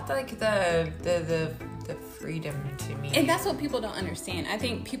 It's about like the freedom to me, and that's what people don't understand. I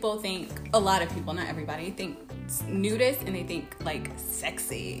think a lot of people, not everybody, think nudist and they think like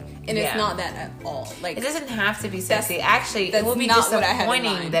sexy, and it's not that at all. Like, it doesn't have to be sexy. Actually, it will be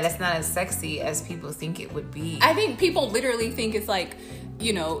disappointing that it's not as sexy as people think it would be. I think people literally think it's like,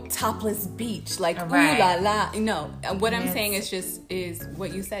 you know, topless beach, like right. ooh la la. No, what I'm saying is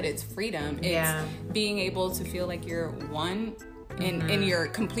what you said. It's freedom. It's being able to feel like you're one in your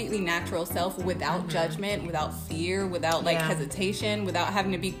completely natural self, without judgment, without fear, without like hesitation, without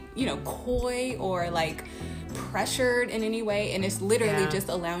having to be, you know, coy or like pressured in any way. And it's literally just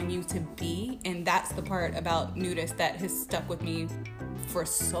allowing you to be. And that's the part about nudist that has stuck with me for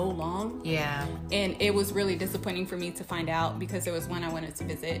so long. Yeah. And it was really disappointing for me to find out, because it was when I wanted to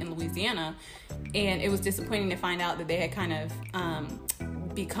visit in Louisiana, and it was disappointing to find out that they had kind of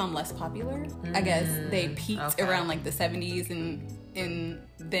become less popular. I guess they peaked around like the 70s and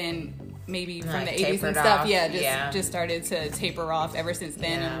then maybe from the 80s and stuff just started to taper off ever since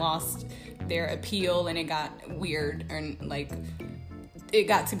then, and lost their appeal, and it got weird, and like it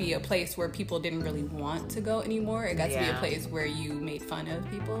got to be a place where people didn't really want to go anymore. It got to be a place where you made fun of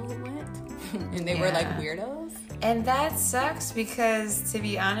people who went and they were like weirdos. And that sucks, because to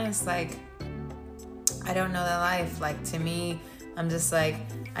be honest, like, I don't know that life. Like, to me, I'm just like,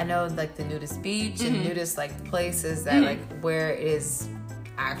 I know like the nudist beach and nudist like places that like where it is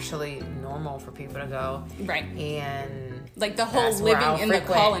actually normal for people to go. Right. And like the whole living in the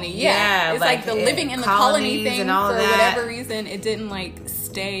colony. Yeah. It's like the living in the colony thing, for whatever reason, it didn't like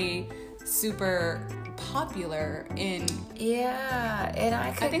stay super popular in. Yeah. And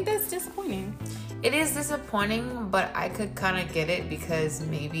I think that's disappointing. It is disappointing, but I could kind of get it, because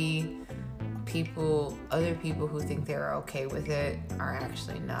maybe other people who think they're okay with it are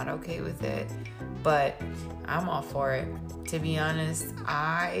actually not okay with it. But I'm all for it. To be honest,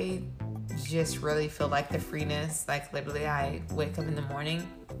 I just really feel like the freeness. Like, literally, I wake up in the morning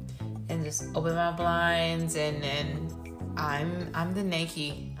and just open my blinds, and I'm the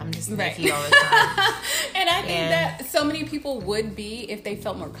naked. I'm just naked all the time. And I think that so many people would be if they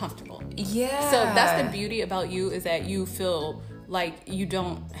felt more comfortable. Yeah. So that's the beauty about you, is that you feel like you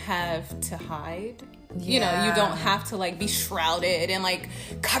don't have to hide. You know, you don't have to like be shrouded and like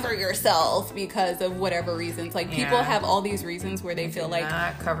cover yourself because of whatever reasons. Like, people have all these reasons where they feel like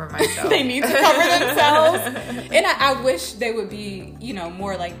cover myself. they need to cover themselves. And I wish they would be, you know,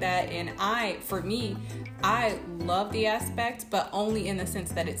 more like that. And for me, I love the aspect, but only in the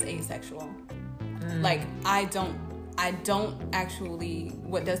sense that it's asexual. Like, I don't actually,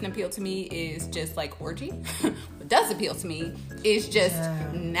 what doesn't appeal to me is just like orgy. What does appeal to me is just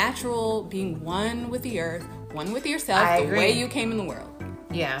natural, being one with the earth, one with yourself, the way you came in the world.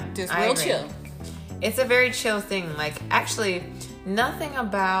 Yeah. Just real chill. It's a very chill thing. Like, actually, nothing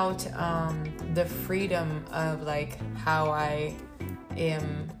about the freedom of like how I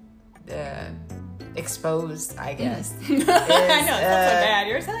am exposed, I guess. I know, it's not so bad.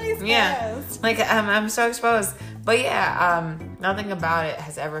 You're so exposed. Yeah. Like, I'm so exposed. But yeah, nothing about it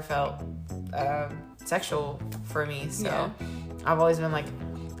has ever felt sexual for me. So I've always been like,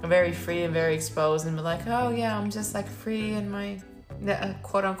 very free and very exposed and be like, oh yeah, I'm just like free in my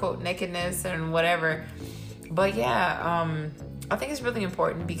quote unquote nakedness and whatever. But yeah, I think it's really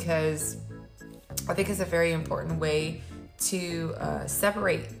important because I think it's a very important way to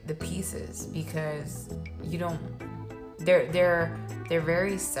separate the pieces, because you don't, they're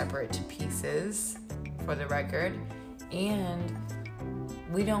very separate pieces, for the record, and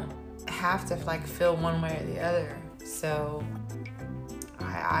we don't have to like feel one way or the other. So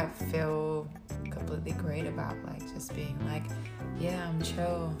I feel completely great about like just being like, yeah, I'm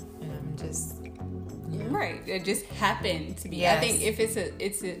chill and I'm just, you know. Right. It just happened to be. Yes. I think if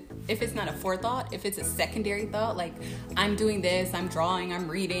it's not a forethought, if it's a secondary thought, like I'm doing this, I'm drawing, I'm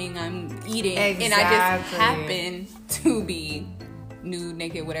reading, I'm eating, exactly. And I just happen to be nude,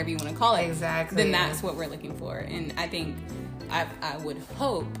 naked, whatever you want to call it. Exactly. Then that's what we're looking for. And I think I would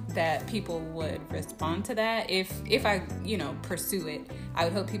hope that people would respond to that. If I, pursue it, I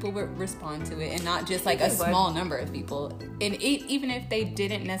would hope people would respond to it, and not just like a small number of people. And even if they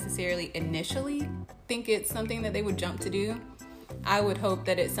didn't necessarily initially think it's something that they would jump to do, I would hope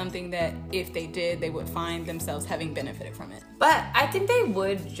that it's something that if they did, they would find themselves having benefited from it. But I think they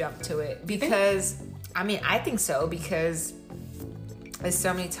would jump to it because, I think so, because there's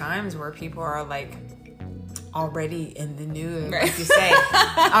so many times where people are like, already in the nude, right. Like you say,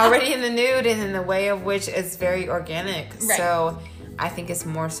 already in the nude, and in the way of which it's very organic. Right. So I think it's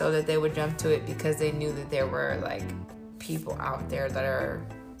more so that they would jump to it because they knew that there were like people out there that are,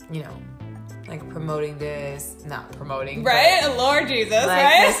 like promoting this, not promoting, right? Lord Jesus, like,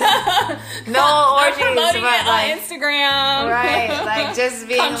 right? No orgies, promoting but it like, on Instagram, right? Like just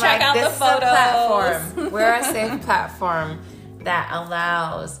being come check out this the photos. Is a platform. We're a safe platform that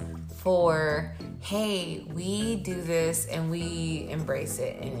allows for, hey, we do this and we embrace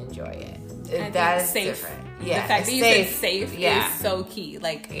it and enjoy it. That is safe. Different. Yeah, the fact that you said safe is so key.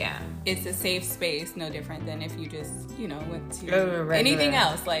 Like, it's a safe space, no different than if you just, went to anything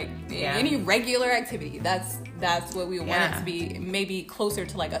else, like any regular activity. That's what we want it to be. Maybe closer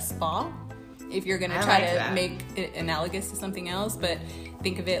to like a spa, if you're gonna try to make it analogous to something else. But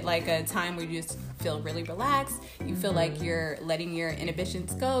think of it like a time where you just feel really relaxed. You feel like you're letting your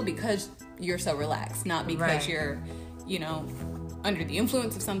inhibitions go because you're so relaxed, not because you're, under the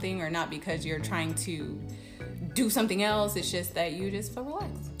influence of something, or not because you're trying to do something else. It's just that you just feel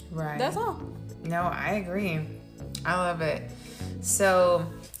relaxed. Right. That's all. No, I agree. I love it. So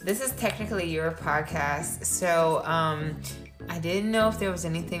this is technically your podcast. So I didn't know if there was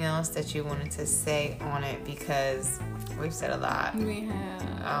anything else that you wanted to say on it, because we've said a lot. We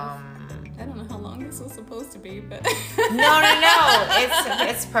have. I don't know how long this was supposed to be, but no.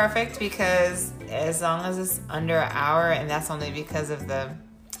 It's perfect, because as long as it's under an hour, and that's only because of the,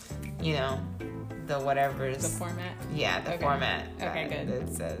 the whatever's the format. Yeah, the format. Okay, good.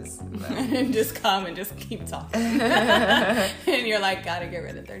 It says just come and just keep talking, and you're like, gotta get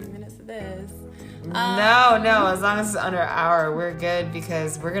rid of 30 minutes of this. No. As long as it's under an hour, we're good,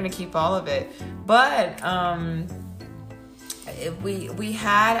 because we're gonna keep all of it. But I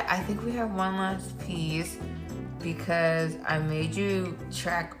think we have one last piece, because I made you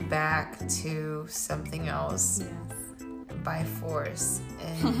track back to something else by force,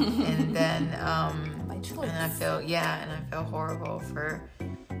 and then by choice. And I feel horrible for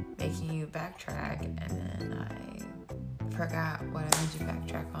making you backtrack, and then I forgot what I made you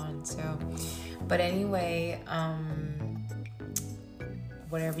backtrack on. So, but anyway,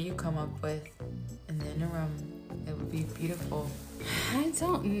 whatever you come up with in the interim, it would be beautiful. I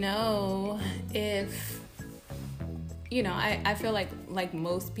don't know if, I feel like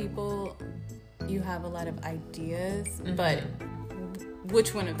most people, you have a lot of ideas, but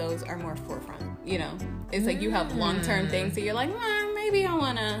which one of those are more forefront? It's like you have long-term things that you're like, maybe I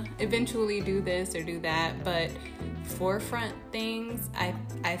want to eventually do this or do that, but forefront things,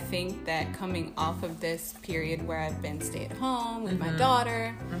 I think that coming off of this period where I've been stay at home with my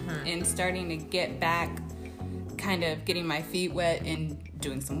daughter and starting to get back, kind of getting my feet wet and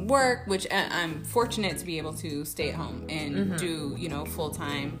doing some work, which I'm fortunate to be able to stay at home and do,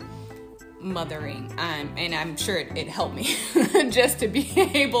 full-time mothering. And I'm sure it helped me just to be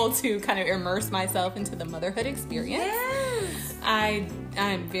able to kind of immerse myself into the motherhood experience. Yes.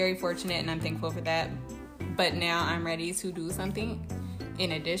 I'm very fortunate, and I'm thankful for that. But now I'm ready to do something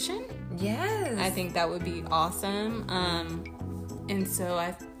in addition. Yes. I think that would be awesome. And so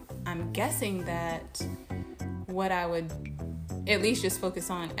I'm guessing that what I would at least just focus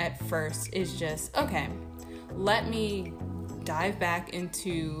on at first is just, okay, let me dive back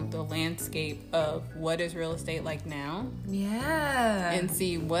into the landscape of what is real estate like now. Yeah. And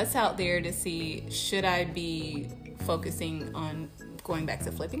see what's out there, to see, should I be focusing on going back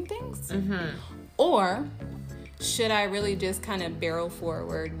to flipping things? Or should I really just kind of barrel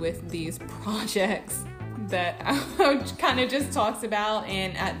forward with these projects that I kind of just talks about?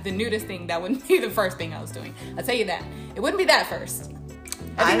 And the nudist thing, that wouldn't be the first thing I was doing. I'll tell you that. It wouldn't be that first.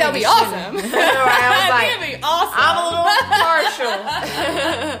 I think that'd be awesome. I think it'd be awesome. I'm a little partial.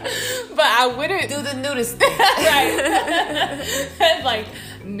 But I wouldn't do the nudist thing. Right. Like,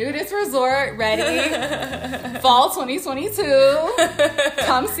 nudist resort ready. Fall 2022.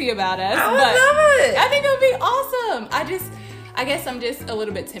 Come see about us. I would love it. I think it would be awesome. I guess I'm just a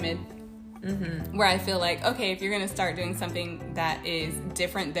little bit timid. Where I feel like, okay, if you're going to start doing something that is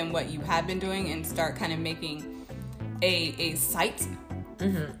different than what you have been doing and start kind of making a site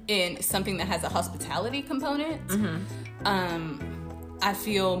in something that has a hospitality component, I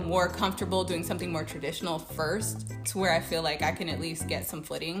feel more comfortable doing something more traditional first, to where I feel like I can at least get some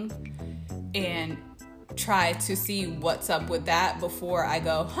footing and try to see what's up with that before I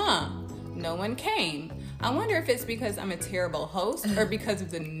go, no one came. I wonder if it's because I'm a terrible host or because of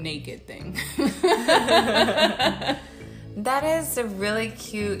the naked thing. That is really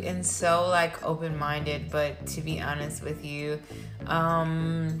cute and so like open-minded, but to be honest with you,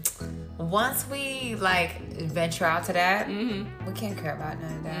 once we like venture out to that, we can't care about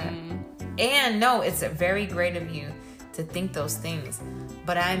none of that. And no, it's very great of you to think those things,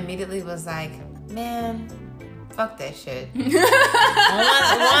 but I immediately was like, man, fuck that shit.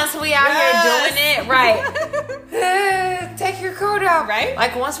 once we out here doing it, right? Take your coat out, right?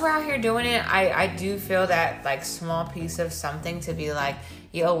 Like once we're out here doing it, I do feel that like small piece of something to be like,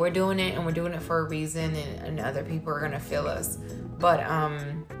 yo, we're doing it and we're doing it for a reason, and other people are gonna feel us. But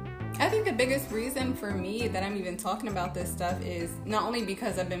I think the biggest reason for me that I'm even talking about this stuff is not only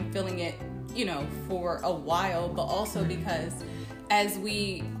because I've been feeling it, for a while, but also because as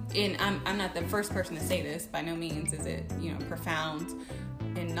I'm not the first person to say this, by no means is it, profound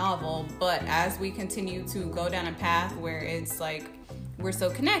and novel, but as we continue to go down a path where it's like we're so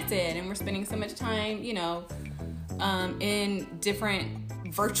connected and we're spending so much time, in different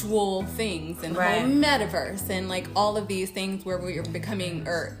virtual things and the whole metaverse and like all of these things where we're becoming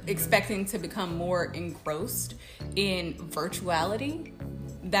or expecting to become more engrossed in virtuality,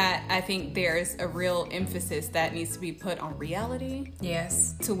 that I think there's a real emphasis that needs to be put on reality.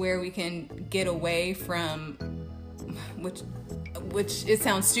 Yes. To where we can get away from, which it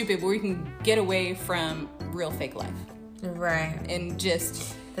sounds stupid, but we can get away from real fake life. Right. And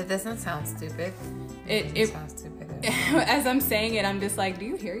just... That doesn't sound stupid. It sounds stupid. As I'm saying it, I'm just like, do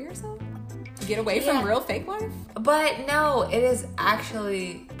you hear yourself? Get away from real fake life? But no, it is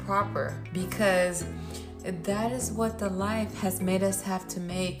actually proper, because that is what the life has made us have to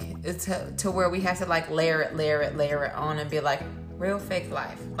make, to where we have to like layer it on and be like, real fake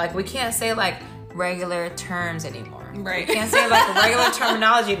life. Like we can't say like regular terms anymore. Right. We can't say like regular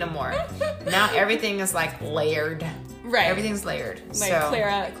terminology anymore. Now everything is like layered. Right. Everything's layered. Like so.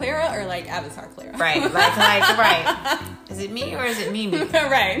 Clara or like Avatar Clara. Right. Like right. Is it me or is it me?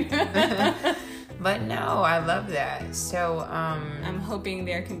 Right. But no, I love that. So I'm hoping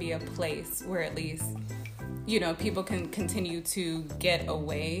there can be a place where at least, people can continue to get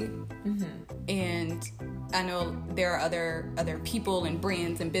away. And I know there are other people and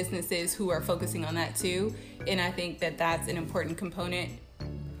brands and businesses who are focusing on that too. And I think that that's an important component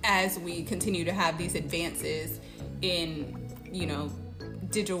as we continue to have these advances in,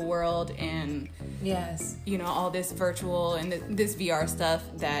 digital world and yes, all this virtual and this VR stuff,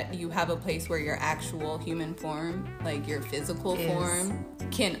 that you have a place where your actual human form, like your physical form,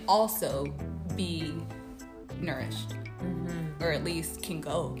 can also be nourished, or at least can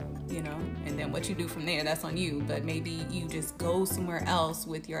go, and then what you do from there, that's on you. But maybe you just go somewhere else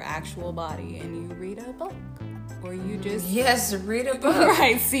with your actual body and you read a book, or you just read a book,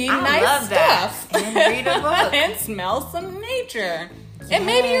 right? See nice stuff and read a book and smell some nature. And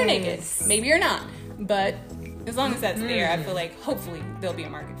maybe you're naked, maybe you're not, but as long as that's there, I feel like hopefully there'll be a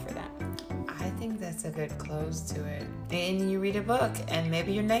market for that. I think that's a good close to it. And you read a book, and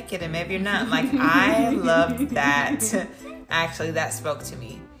maybe you're naked, and maybe you're not. Like, I love that. Actually, that spoke to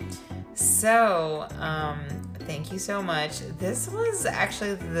me. So, thank you so much. This was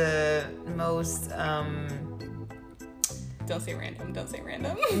actually the most... Don't say random.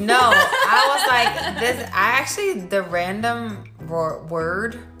 No, I was like, the random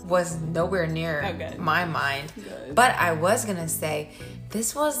word was nowhere near my mind. Good. But I was going to say,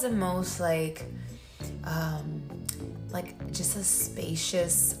 this was the most like just a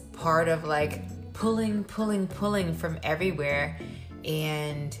spacious part of like pulling from everywhere.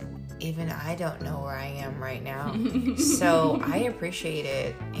 And even I don't know where I am right now. So I appreciate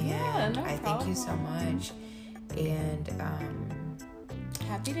it. And I thank you so much. And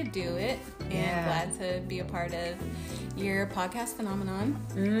happy to do it, and glad to be a part of your podcast phenomenon.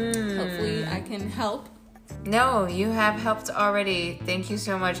 Hopefully I can help. No, you have helped already. Thank you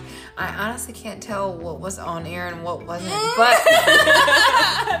so much. I honestly can't tell what was on air and what wasn't, but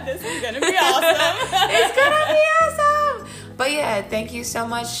this is gonna be awesome. It's gonna be awesome. But yeah, thank you so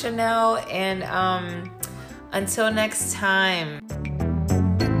much, Chanel, and until next time.